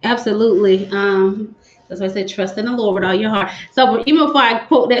 Absolutely. That's why I said trust in the Lord with all your heart. So even before I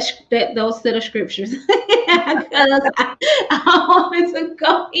quote those set of scriptures, because I wanted to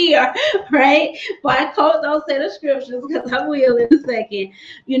go here, right? But I quote those set of scriptures because I will in a second.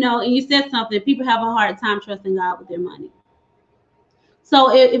 And you said something. People have a hard time trusting God with their money.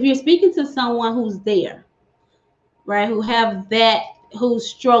 So if you're speaking to someone who's there, right, who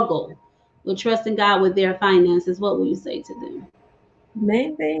struggle with trusting God with their finances, what will you say to them?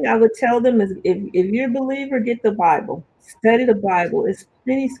 Main thing I would tell them is if you're a believer, get the Bible, study the Bible. It's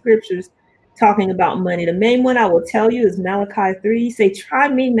many scriptures talking about money. The main one I will tell you is Malachi 3. Say, try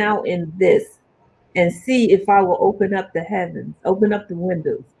me now in this and see if I will open up the heavens, open up the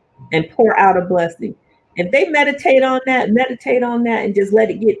windows and pour out a blessing. If they meditate on that, and just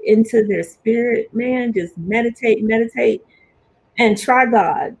let it get into their spirit, man, just meditate and try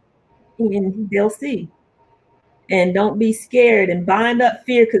God, and they'll see. And don't be scared and bind up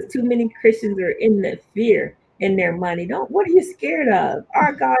fear, because too many Christians are in that fear. in their money. What are you scared of?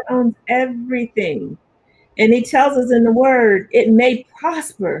 Our God owns everything. And he tells us in the word, it may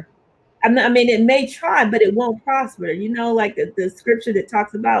prosper. I mean, it may try, but it won't prosper. Like the scripture that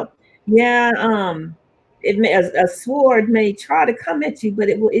talks about, a sword may try to come at you, but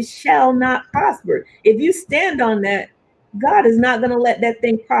it shall not prosper. If you stand on that, God is not going to let that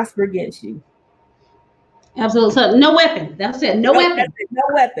thing prosper against you. Absolutely. So no weapon. That's it. No weapon. No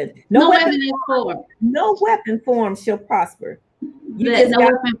weapon. No weapon is formed. No weapon formed shall prosper. You That just no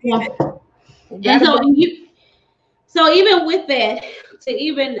got weapon formed. And so so even with that, to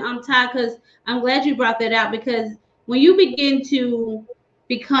even Ty, because I'm glad you brought that out, because when you begin to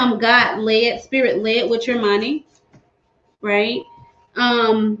become God led, spirit led with your money, right?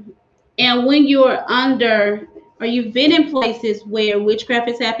 And when you're under, or you've been in places where witchcraft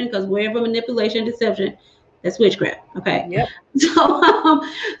is happening, because wherever manipulation, deception, that's witchcraft. Okay. Yep.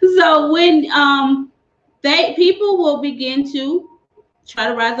 So when people will begin to try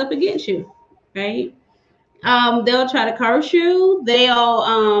to rise up against you, right? They'll try to curse you.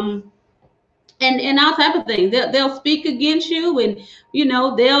 They'll and all type of things. They'll speak against you, and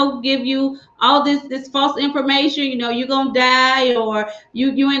they'll give you all this false information. You're gonna die, or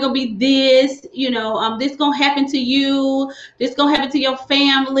you ain't gonna be this. This gonna happen to you. This gonna happen to your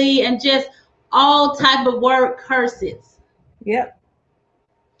family, and just all type of word curses. Yep.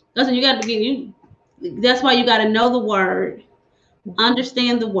 Listen, you got to begin. That's why you got to know the word,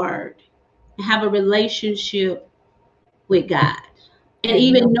 understand the word, and have a relationship with God, and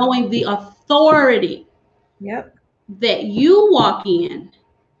even knowing the authority that you walk in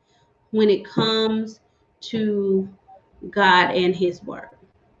when it comes to God and his word.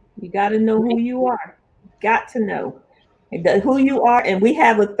 You got to know who you are. Got to know who you are, and we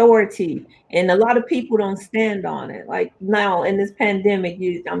have authority, and a lot of people don't stand on it. Like now in this pandemic,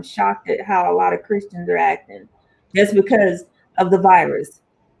 I'm shocked at how a lot of Christians are acting just because of the virus.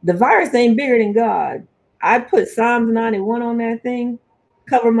 The virus ain't bigger than God. I put Psalms 91 on that thing,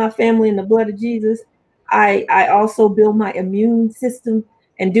 cover my family in the blood of Jesus. I also build my immune system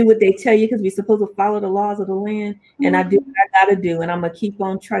and do what they tell you, because we're supposed to follow the laws of the land. And I do what I gotta do, and I'm gonna keep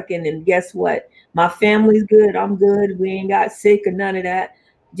on trucking. And guess what? My family's good. I'm good. We ain't got sick or none of that.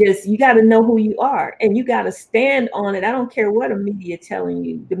 Just, you got to know who you are, and you got to stand on it. I don't care what the media telling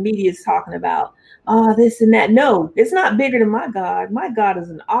you. The media is talking about, oh, this and that. No, it's not bigger than my God. My God is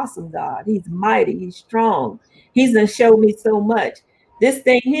an awesome God. He's mighty. He's strong. He's gonna show me so much. This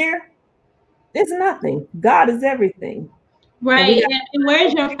thing here, it's nothing. God is everything. Right. And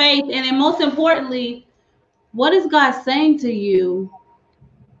where's your faith? And then most importantly, what is God saying to you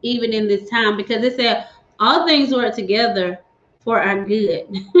even in this time? Because it said all things work together for our good.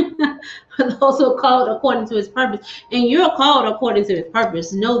 For those who are called according to his purpose. And you're called according to his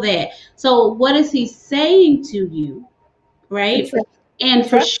purpose. Know that. So what is he saying to you? Right? And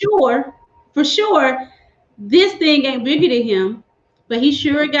for sure, this thing ain't bigger than him, but he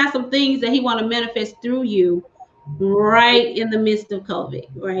sure got some things that he want to manifest through you right in the midst of COVID,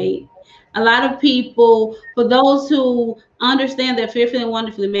 right? A lot of people, for those who understand they're fearfully and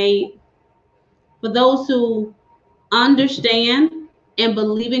wonderfully made, for those who understand and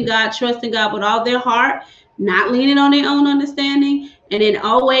believe in God, trust in God with all their heart, not leaning on their own understanding, and then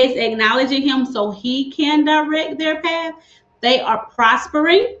always acknowledging him so he can direct their path, they are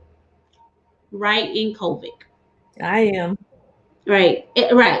prospering right in COVID. I am. Right.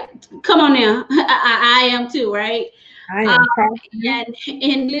 Right. Come on now. I am too, right? I am.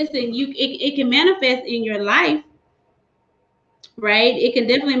 And listen, it can manifest in your life, right? It can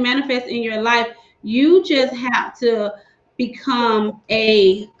definitely manifest in your life. You just have to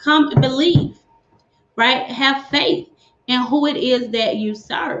believe, right? Have faith in who it is that you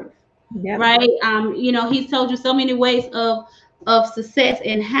serve. Yep. Right. He's told you so many ways of success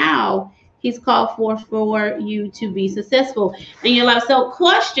and how he's called for you to be successful in your life. So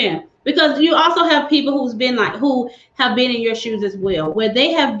question, because you also have people who have been in your shoes as well, where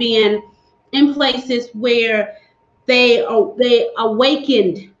they have been in places where they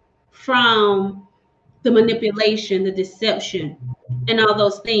awakened from the manipulation, the deception, and all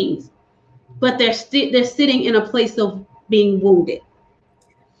those things, but they're sitting in a place of being wounded,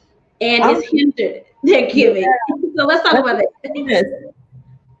 and it's hindered their giving. Yeah. So let's talk about that.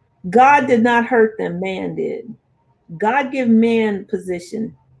 God did not hurt them, man did. God give man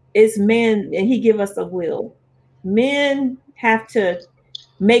position. It's man, and he give us a will. Men have to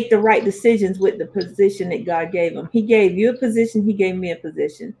make the right decisions with the position that God gave them. He gave you a position, he gave me a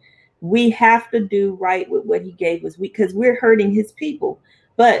position. We have to do right with what he gave us, because we're hurting his people.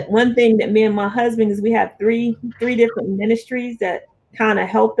 But one thing that me and my husband is, we have three different ministries that kind of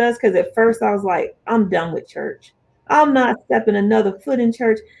helped us, because at first I was like, I'm done with church. I'm not stepping another foot in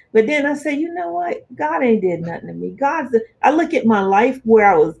church. But then I said, you know what? God ain't did nothing to me. I look at my life where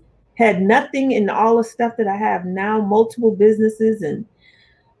I was had nothing, and all the stuff that I have now, multiple businesses and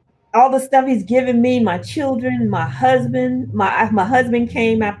all the stuff he's given me, my children, my husband. My husband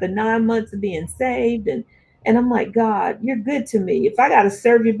came after 9 months of being saved, and I'm like, God, you're good to me. If I got to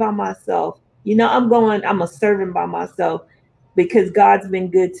serve you by myself, I'm a servant by myself, because God's been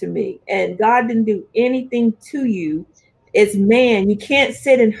good to me. And God didn't do anything to you. It's man. You can't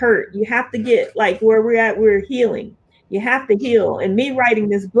sit and hurt. You have to get, like where we're at, we're healing. You have to heal. And me writing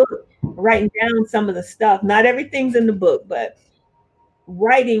this book, writing down some of the stuff, not everything's in the book, but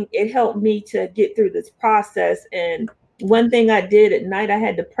writing, it helped me to get through this process. And one thing I did at night, I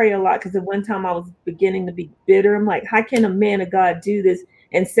had to pray a lot, because at one time I was beginning to be bitter. I'm like, how can a man of God do this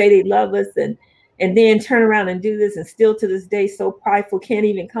and say they love us, and then turn around and do this, and still to this day so prideful, can't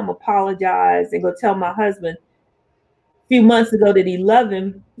even come apologize and go tell my husband few months ago that he loved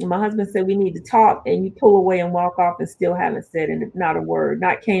him. And my husband said, we need to talk. And you pull away and walk off and still haven't said not a word,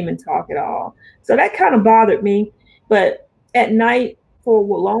 not came and talk at all. So that kind of bothered me. But at night, for a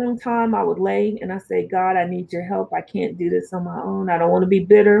long time, I would lay and I say, God, I need your help. I can't do this on my own. I don't want to be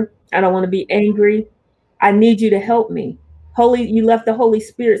bitter. I don't want to be angry. I need you to help me. You left the Holy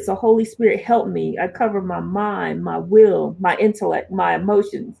Spirit. So Holy Spirit, help me. I cover my mind, my will, my intellect, my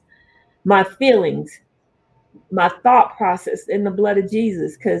emotions, my feelings, my thought process in the blood of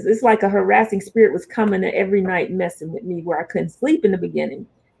Jesus, because it's like a harassing spirit was coming every night messing with me, where I couldn't sleep in the beginning.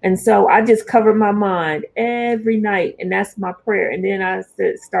 And so I just covered my mind every night, and that's my prayer. And then I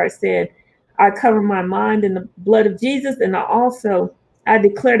start saying, I cover my mind in the blood of Jesus, and I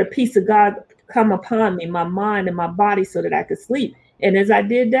declare the peace of God come upon me, my mind and my body, so that I could sleep. And as I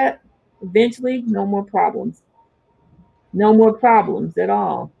did that, eventually, no more problems. No more problems at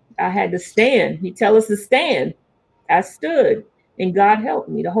all. I had to stand. He tell us to stand. I stood, and God helped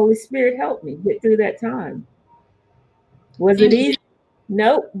me. The Holy Spirit helped me get through that time. Was it easy?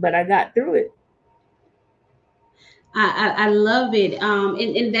 Nope, but I got through it. I love it.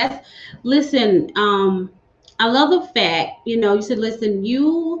 And that's, listen, I love the fact, you said, listen,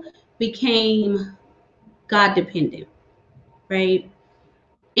 you became God dependent, right?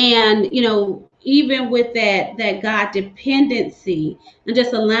 And, even with that God dependency, and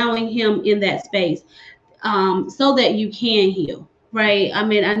just allowing him in that space, so that you can heal, right? I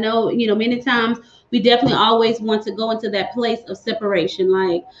mean, I know, many times we definitely always want to go into that place of separation.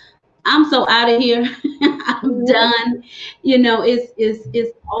 Like, I'm so out of here. I'm done.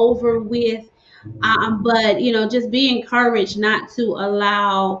 It's over with. But just be encouraged not to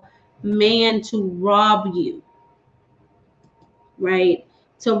allow man to rob you, right?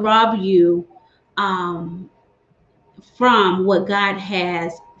 To rob you um, from what God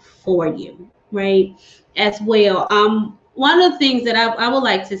has for you, right? As well. One of the things that I would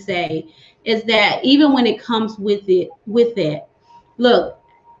like to say is that even when it comes with it, look,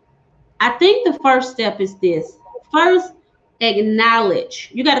 I think the first step is this. First, acknowledge.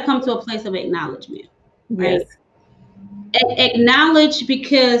 You got to come to a place of acknowledgement, Yes. right? Acknowledge,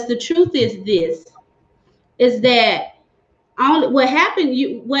 because the truth is this, is that what happened,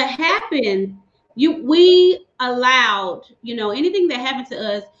 we allowed, anything that happened to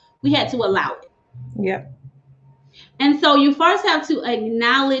us, we had to allow it. Yep. And so you first have to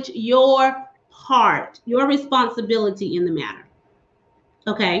acknowledge your part, your responsibility in the matter.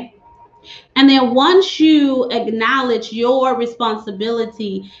 Okay? And then once you acknowledge your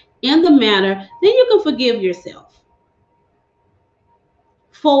responsibility in the matter, then you can forgive yourself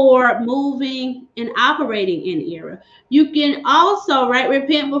for moving and operating in error. You can also, right,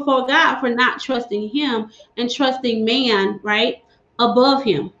 repent before God for not trusting him and trusting man, right, above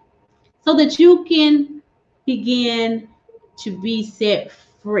him, so that you can begin to be set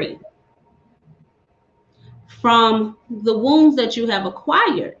free from the wounds that you have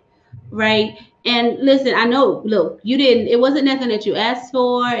acquired, right? And listen, I know, look, it wasn't nothing that you asked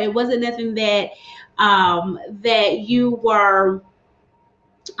for. It wasn't nothing that you were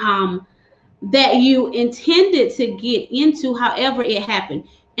um that you intended to get into. However, it happened,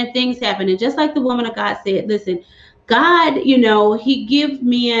 and things happen. And just like the woman of God said, listen, God, he gives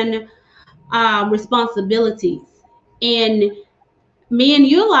men responsibilities, and men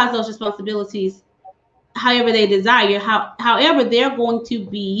utilize those responsibilities however they desire. However, they're going to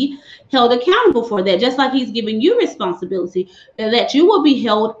be held accountable for that, just like he's giving you responsibility, and that you will be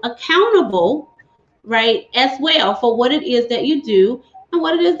held accountable, right, as well, for what it is that you do and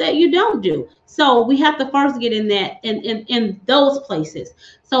what it is that you don't do. So we have to first get in that, in those places,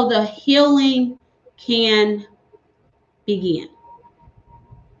 so the healing can begin.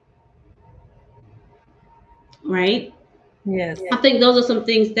 right? Yes. I think those are some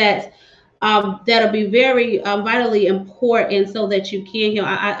things that that'll be very vitally important so that you can heal.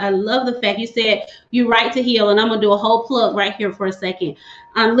 I love the fact you said you right to heal, and I'm gonna do a whole plug right here for a second.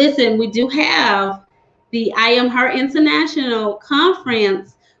 Listen, we do have the I Am Her International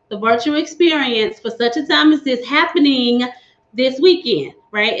Conference, the virtual experience for such a time as this, happening this weekend.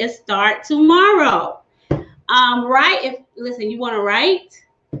 Right, it starts tomorrow. Right. If listen, you want to write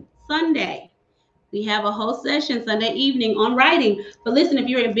Sunday. We have a whole session Sunday evening on writing. But listen, if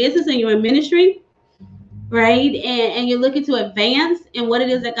you're in business and you're in ministry, right, and you're looking to advance in what it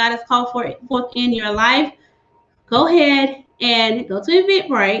is that God has called for in your life, go ahead and go to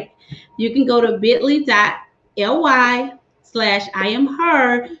Eventbrite. You can go to bit.ly/I am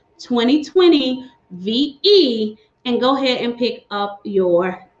her 2020 VE and go ahead and pick up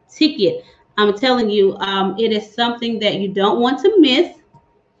your ticket. I'm telling you, it is something that you don't want to miss,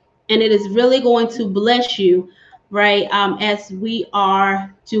 and it is really going to bless you, right? As we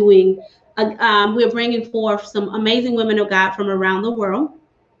are doing, we're bringing forth some amazing women of God from around the world,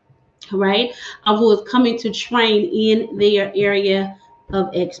 right? Who is coming to train in their area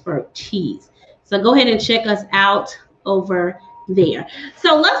of expertise. So go ahead and check us out over there.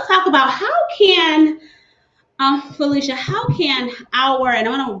 So let's talk about how can Phylisa, how can and I'm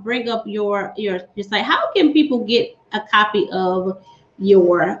going to bring up your site. How can people get a copy of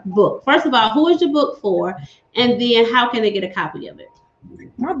your book? First of all, who is your book for, and then how can they get a copy of it?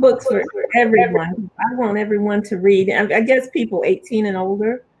 My book's for everyone. I want everyone to read. I guess people 18 and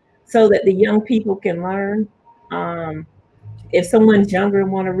older, so that the young people can learn. If someone's younger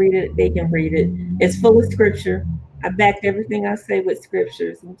and want to read it, they can read it. It's full of scripture. I backed everything I say with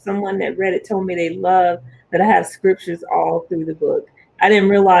scriptures. Someone that read it told me they love that I have scriptures all through the book. I didn't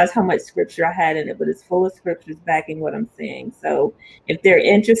realize how much scripture I had in it, but it's full of scriptures backing what I'm saying. So if they're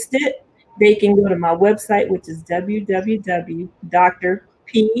interested, they can go to my website, which is www.drp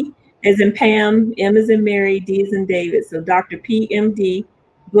as in Pam, M as in Mary, D as in David. So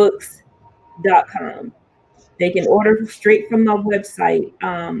drpmdbooks.com. They can order straight from my website.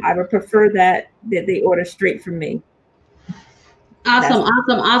 I would prefer that they order straight from me.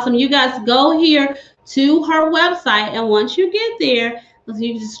 Awesome. You guys go here to her website, and once you get there,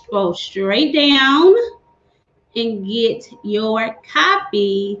 you just scroll straight down and get your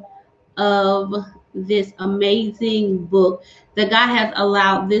copy of this amazing book that God has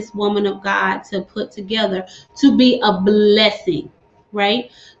allowed this woman of God to put together to be a blessing, right?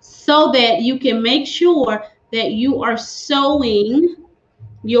 So that you can make sure that you are sowing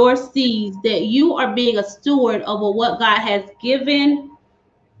your seeds, that you are being a steward over what God has given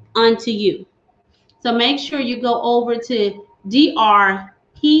unto you. So make sure you go over to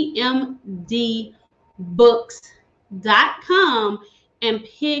drpmdbooks.com and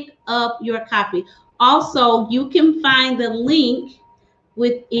pick up your copy. Also, you can find the link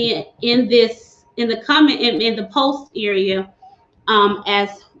within in the comment in the post area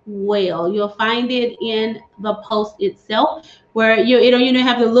as well. You'll find it in the post itself, where you don't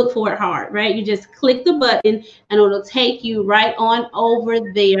have to look for it hard, right? You just click the button and it'll take you right on over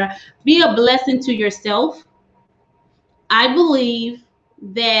there. Be a blessing to yourself. I believe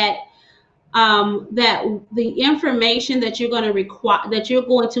that that the information that you're going to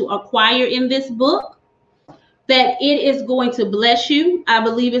acquire in this book, that it is going to bless you. I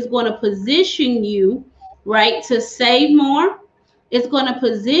believe it's going to position you, right, to save more. It's going to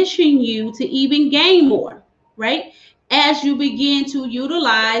position you to even gain more, right, as you begin to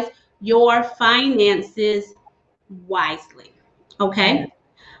utilize your finances wisely. Okay.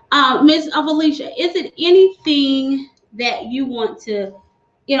 Miss Phylisa, is it anything that you want to,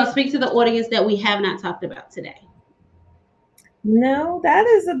 speak to the audience that we have not talked about today? No, that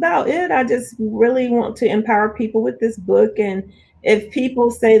is about it. I just really want to empower people with this book. And if people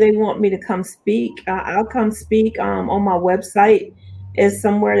say they want me to come speak, I'll come speak. On my website is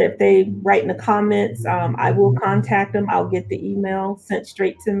somewhere that if they write in the comments, I will contact them. I'll get the email sent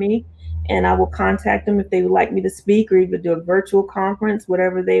straight to me, and I will contact them if they would like me to speak or even do a virtual conference,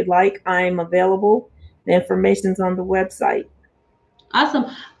 whatever they like. I'm available. The information's on the website. Awesome.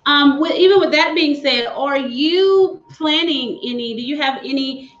 Even with that being said, are you planning any? Do you have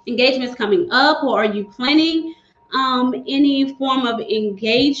any engagements coming up, or are you planning any form of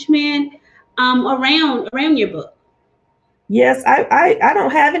engagement around your book? Yes, I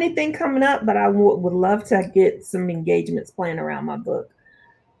don't have anything coming up, but I would love to get some engagements planned around my book.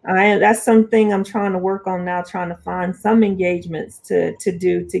 That's something I'm trying to work on now, trying to find some engagements to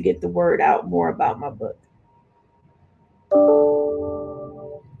do to get the word out more about my book.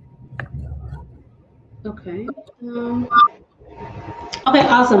 Okay. Okay,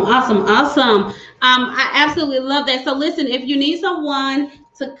 awesome, awesome, awesome. I absolutely love that. So listen, if you need someone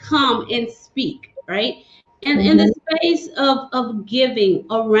to come and speak, right? And in the Mhm. space of giving,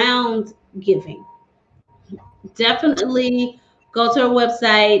 around giving, definitely go to our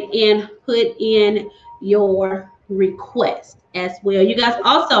website and put in your request as well. You guys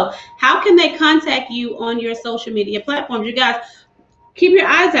also, how can they contact you on your social media platforms? You guys keep your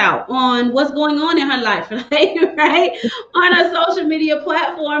eyes out on what's going on in her life, right? On our social media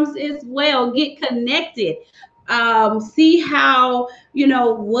platforms as well. Get connected. See how,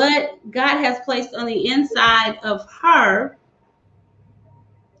 what God has placed on the inside of her,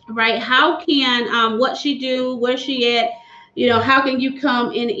 right? How can what she do, where she at, how can you come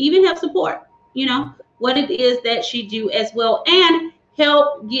and even help support, what it is that she do as well, and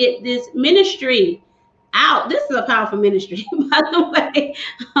help get this ministry out. This is a powerful ministry, by the way.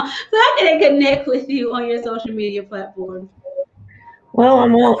 So how can they connect with you on your social media platforms? Well,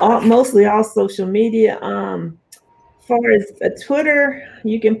 I'm on mostly all social media. As far as Twitter,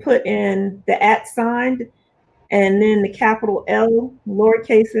 you can put in the @ and then the capital L,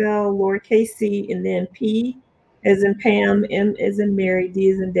 lowercase c, and then P as in Pam, M as in Mary, D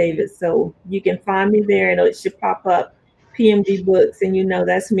as in David. So you can find me there, and it should pop up PMD Books, and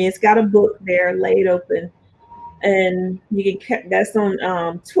that's me. It's got a book there laid open, and you can that's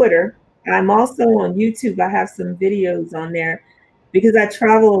on Twitter. I'm also on YouTube. I have some videos on there because I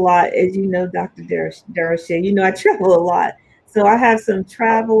travel a lot, as you know, Dr. Darashe. I travel a lot. So I have some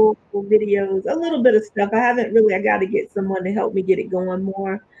travel videos, a little bit of stuff. I got to get someone to help me get it going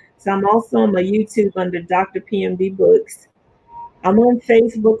more. So I'm also on my YouTube under Dr. PMD Books. I'm on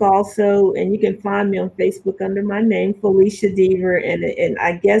Facebook also, and you can find me on Facebook under my name, Phylisa Deaver, and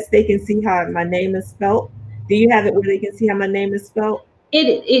I guess they can see how my name is spelled. Do you have it where they can see how my name is spelled?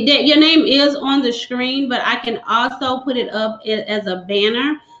 Your name is on the screen, but I can also put it up as a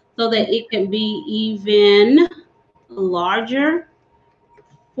banner so that it can be even larger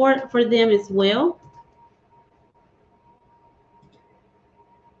for them as well.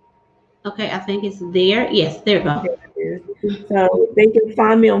 Okay, I think it's there. Yes, there we go. So they can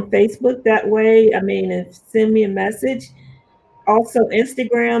find me on Facebook that way. I mean, and send me a message. Also,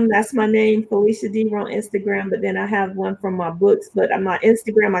 Instagram, that's my name, Phylisa Deaver on Instagram. But then I have one from my books. But on my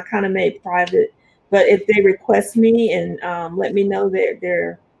Instagram, I kind of made private. But if they request me and let me know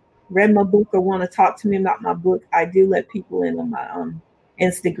they're read my book or want to talk to me about my book, I do let people in on my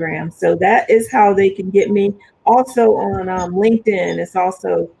Instagram. So that is how they can get me. Also on LinkedIn, it's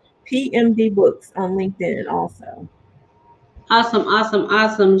also PMD Books on LinkedIn also. Awesome, awesome,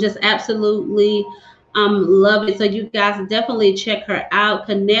 awesome. Just absolutely love it. So you guys definitely check her out,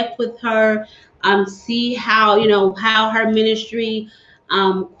 connect with her, see how, how her ministry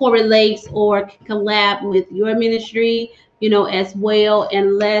correlates or collab with your ministry, as well.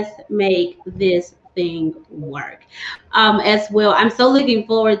 And let's make this thing work as well. I'm so looking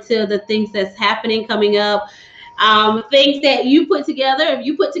forward to the things that's happening coming up. Things that you put together. If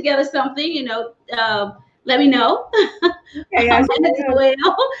you put together something, let me know. Okay, As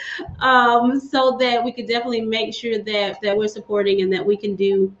well, so that we could definitely make sure that we're supporting and that we can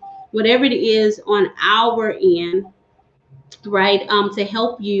do whatever it is on our end, right, to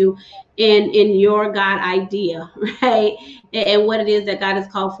help you in your God idea, right, and what it is that God has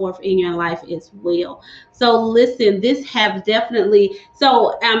called forth in your life as well. So listen, this have definitely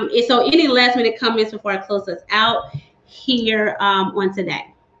so any last minute comments before I close us out here on today?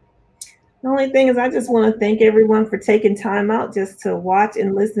 The only thing is, I just want to thank everyone for taking time out just to watch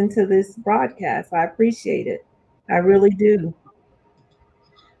and listen to this broadcast. I appreciate it. I really do.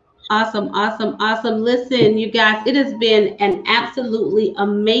 Awesome, awesome, awesome. Listen, you guys, it has been an absolutely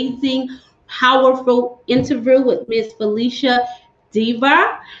amazing, powerful interview with Miss Phylisa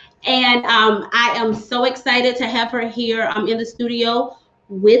Deaver. And I am so excited to have her here in the studio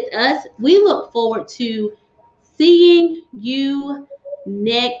with us. We look forward to seeing you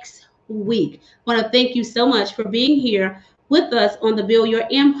next week. I want to thank you so much for being here with us on the Build Your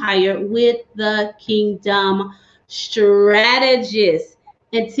Empire with the Kingdom Strategist.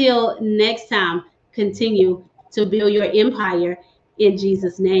 Until next time, continue to build your empire in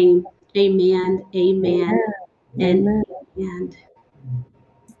Jesus' name. Amen, amen, and Amen. amen.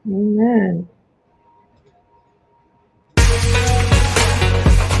 Amen.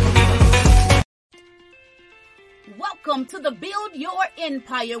 Welcome to the Build Your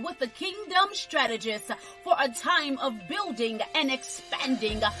Empire with the Kingdom Strategist for a time of building and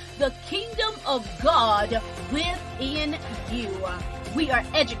expanding the kingdom of God within you. We are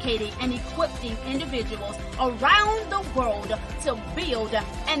educating and equipping individuals around the world to build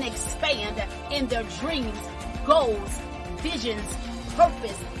and expand in their dreams, goals, visions,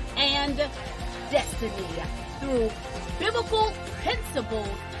 purpose and destiny through biblical principles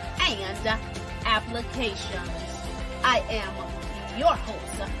and applications. I am your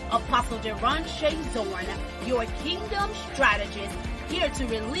host, Apostle Deronche Zorn, your kingdom strategist, here to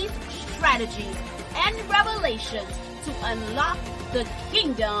release strategies and revelations to unlock the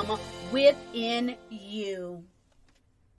kingdom within you.